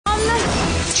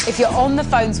If you're on the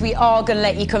phones, we are going to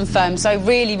let you confirm. So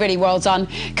really, really well done.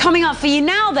 Coming up for you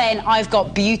now then, I've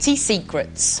got beauty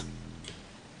secrets.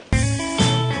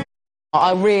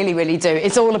 I really, really do.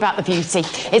 It's all about the beauty.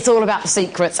 It's all about the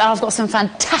secrets. And I've got some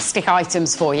fantastic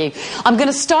items for you. I'm going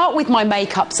to start with my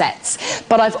makeup sets,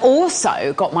 but I've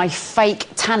also got my fake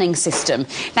tanning system.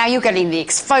 Now, you're getting the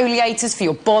exfoliators for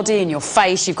your body and your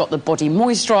face. You've got the body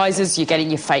moisturisers. You're getting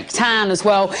your fake tan as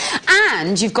well.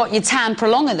 And you've got your tan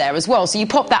prolonger there as well. So you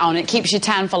pop that on, it keeps your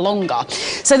tan for longer.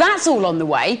 So that's all on the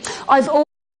way. I've also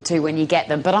to when you get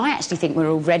them, but I actually think we're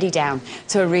already down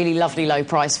to a really lovely low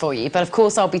price for you. But of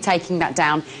course I'll be taking that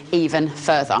down even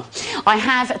further. I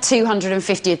have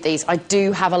 250 of these. I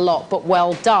do have a lot, but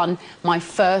well done. My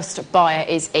first buyer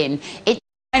is in.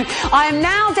 I am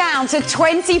now down to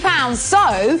 £20,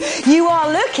 so you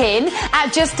are looking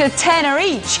at just a tenner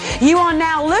each. You are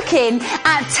now looking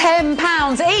at £10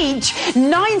 each,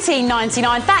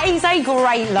 £19.99. That is a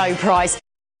great low price.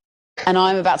 And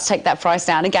I'm about to take that price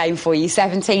down again for you,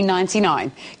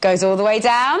 £17.99. Goes all the way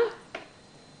down.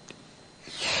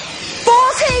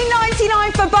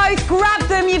 £14.99 for both. Grab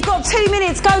them. You've got 2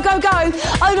 minutes. Go, go, go.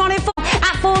 0904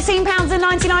 at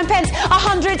 £14.99.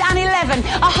 111,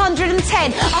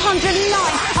 110,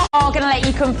 109. I'm going to let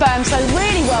you confirm, so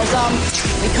really well done.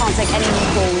 We can't take any more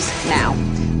calls now.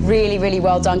 Really, really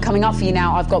well done. Coming up for you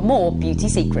now, I've got more beauty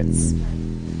secrets.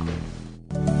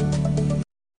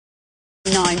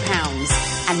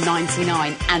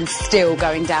 £9.99 and still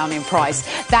going down in price.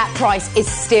 That price is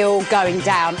still going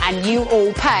down and you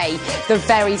all pay the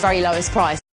very, very lowest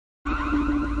price.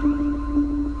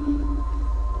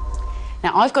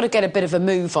 Now, I've got to get a bit of a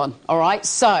move on, all right?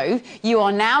 So, you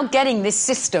are now getting this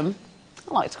system,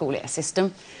 I like to call it a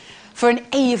system, for an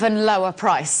even lower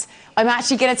price. I'm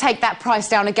actually going to take that price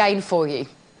down again for you.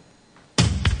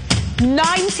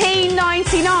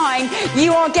 £19.99.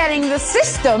 You are getting the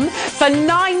system for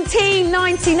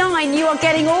 £19.99. You are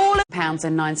getting all of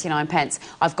 £99.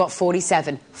 I've got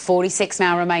 46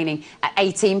 now remaining at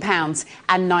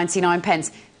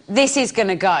 £18.99. This is going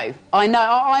to go. I know,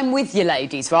 I'm with you,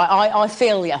 ladies, right? I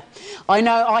feel you. I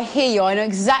know, I hear you. I know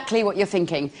exactly what you're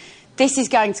thinking. This is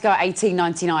going to go at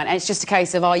 £18.99, and it's just a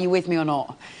case of are you with me or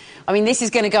not? I mean, this is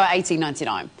going to go at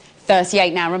 £18.99.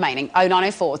 38 now remaining.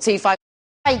 0904 25.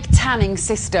 Fake tanning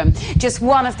system. Just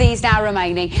one of these now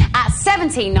remaining at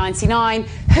 £17.99.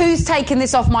 Who's taken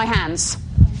this off my hands?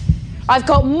 I've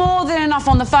got more than enough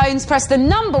on the phones. Press the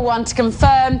number 1 to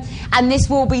confirm, and this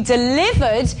will be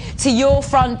delivered to your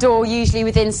front door, usually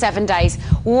within 7 days.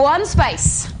 One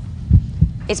space.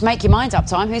 It's make your mind up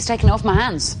time. Who's taking it off my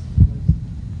hands?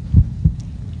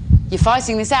 You're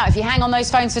fighting this out. If you hang on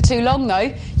those phones for too long,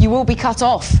 though, you will be cut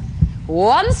off.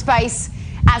 One space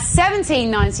at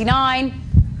 £17.99.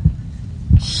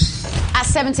 At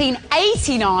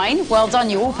 £17.89, well done,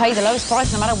 you all pay the lowest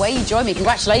price no matter where you join me.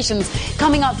 Congratulations.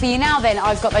 Coming up for you now then,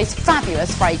 I've got those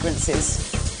fabulous fragrances.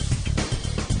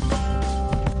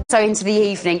 So into the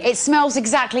evening, it smells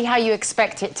exactly how you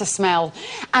expect it to smell.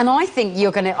 And I think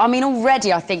you're going to, I mean,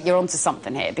 already I think you're onto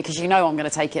something here, because you know I'm going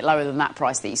to take it lower than that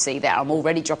price that you see there. I'm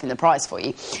already dropping the price for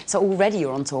you. So already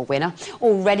you're onto a winner.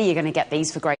 Already you're going to get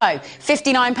these for great. So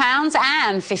 £59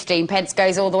 and 15 pence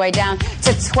goes all the way down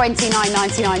to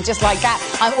 £29.99. Just like that,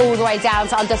 I'm all the way down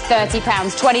to under £30.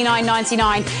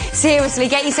 £29.99. Seriously,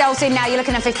 get yourselves in now. You're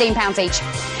looking at £15 each.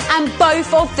 And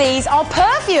both of these are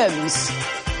perfumes.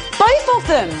 Both of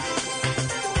them.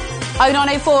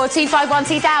 0904 251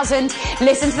 2000.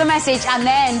 Listen to the message and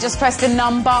then just press the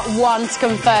number 1 to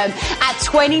confirm at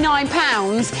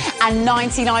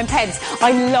 £29.99.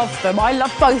 I love them. I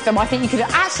love both of them. I think you could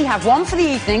actually have one for the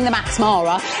evening, the Max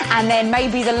Mara, and then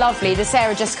maybe the lovely, the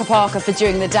Sarah Jessica Parker for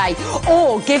during the day.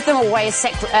 Or give them away as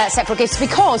separate gifts,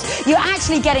 because you're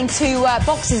actually getting 2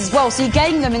 boxes as well. So you're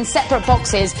getting them in separate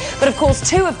boxes. But of course,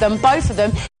 2 of them, both of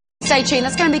them. Stay tuned,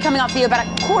 that's going to be coming up for you about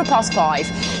 5:15.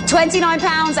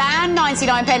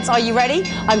 £29.99. Are you ready?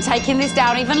 I'm taking this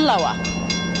down even lower.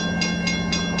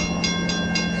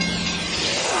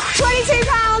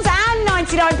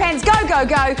 £22.99. Go, go,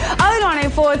 go.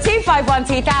 0904 251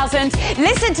 2000.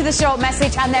 Listen to the short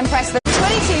message and then press the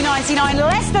 £22.99.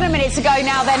 Less than a minute to go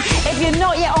now then. If you're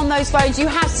not yet on those phones, you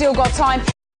have still got time.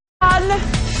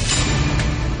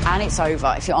 And it's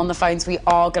over. If you're on the phones, we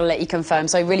are going to let you confirm.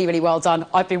 So really, really well done.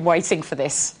 I've been waiting for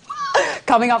this.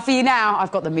 Coming up for you now,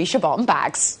 I've got the Misha Bottom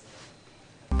bags.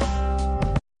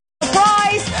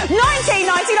 Prize,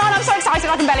 £19.99. I'm so excited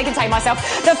I can barely contain myself.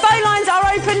 The phone lines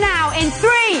are open now in 3.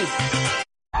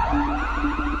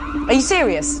 Are you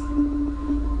serious?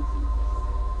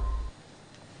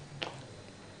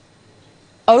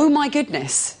 Oh my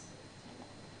goodness.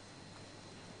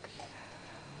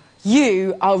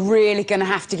 you are really going to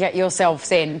have to get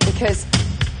yourselves in, because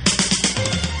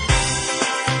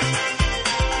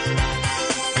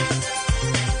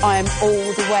I am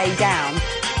all the way down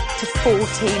to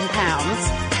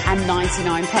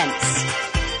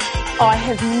 £14.99. I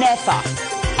have never,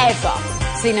 ever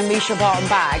seen a Misha Barton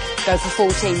bag go for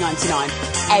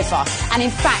 £14.99, ever. And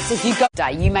in fact, if you go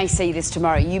today, you may see this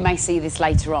tomorrow, you may see this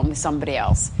later on with somebody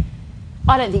else.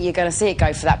 I don't think you're going to see it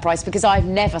go for that price, because I've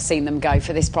never seen them go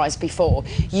for this price before.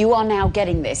 You are now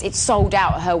getting this. It's sold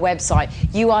out at her website.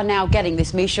 You are now getting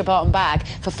this Misha Barton bag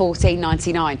for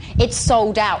 £14.99. It's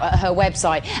sold out at her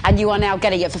website, and you are now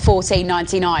getting it for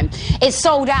 £14.99. It's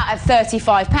sold out at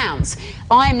 £35.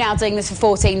 I am now doing this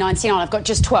for £14.99. I've got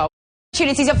just 12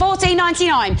 opportunities at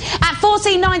 £14.99. At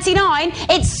 £14.99,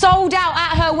 it's sold out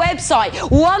at her website.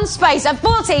 One space at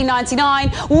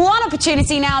 £14.99. One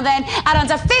opportunity now then at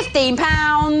under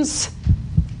 £15.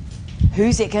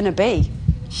 Who's it going to be?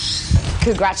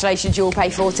 Congratulations, you'll pay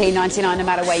 £14.99 no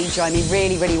matter where you join me.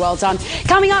 Really, really well done.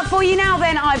 Coming up for you now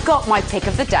then, I've got my pick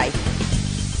of the day.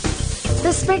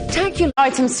 The spectacular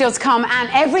items still to come, and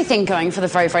everything going for the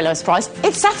very, very lowest price.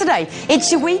 It's Saturday.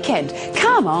 It's your weekend.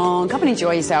 Come on, come and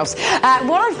enjoy yourselves.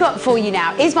 What I've got for you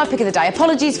now is my pick of the day.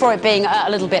 Apologies for it being a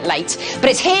little bit late, but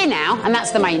it's here now, and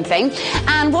that's the main thing.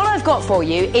 And what I've got for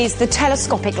you is the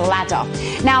telescopic ladder.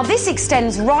 Now, this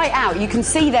extends right out, you can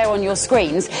see there on your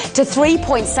screens, to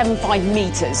 3.75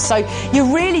 metres. So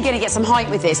you're really going to get some height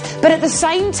with this. But at the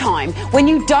same time, when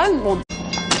you don't want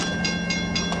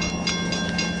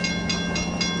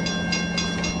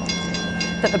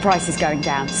that the price is going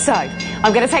down. So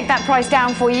I'm going to take that price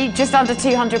down for you. Just under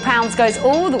 £200 goes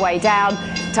all the way down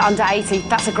to under 80.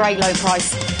 That's a great low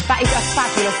price. That is a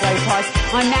fabulous low price.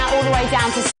 I'm now all the way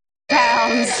down to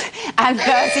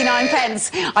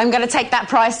 £6.39. I'm going to take that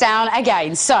price down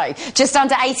again. So just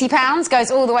under £80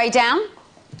 goes all the way down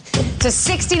to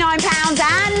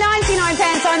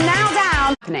 £69.99. I'm now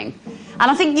down. And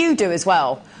I think you do as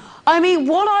well. I mean,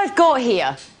 what I've got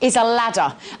here is a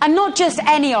ladder, and not just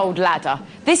any old ladder.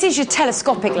 This is your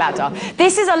telescopic ladder.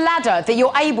 This is a ladder that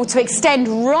you're able to extend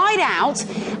right out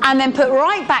and then put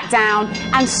right back down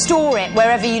and store it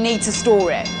wherever you need to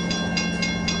store it.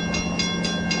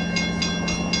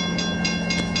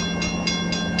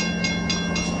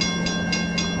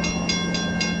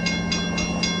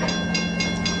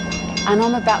 And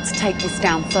I'm about to take this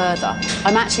down further.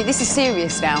 This is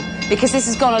serious now, because this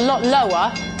has gone a lot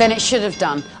lower than it should have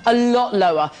done. A lot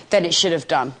lower than it should have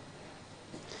done.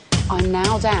 I'm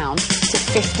now down to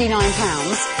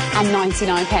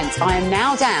 £59.99. I am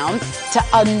now down to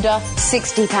under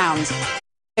 £60.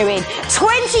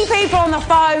 20 people on the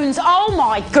phones. Oh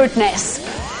my goodness.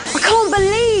 I can't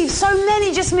believe so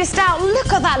many just missed out.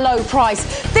 Look at that low price.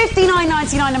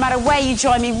 £59.99 no matter where you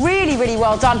join me. Really, really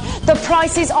well done. The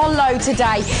prices are low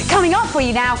today. Coming up for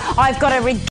you now, I've got a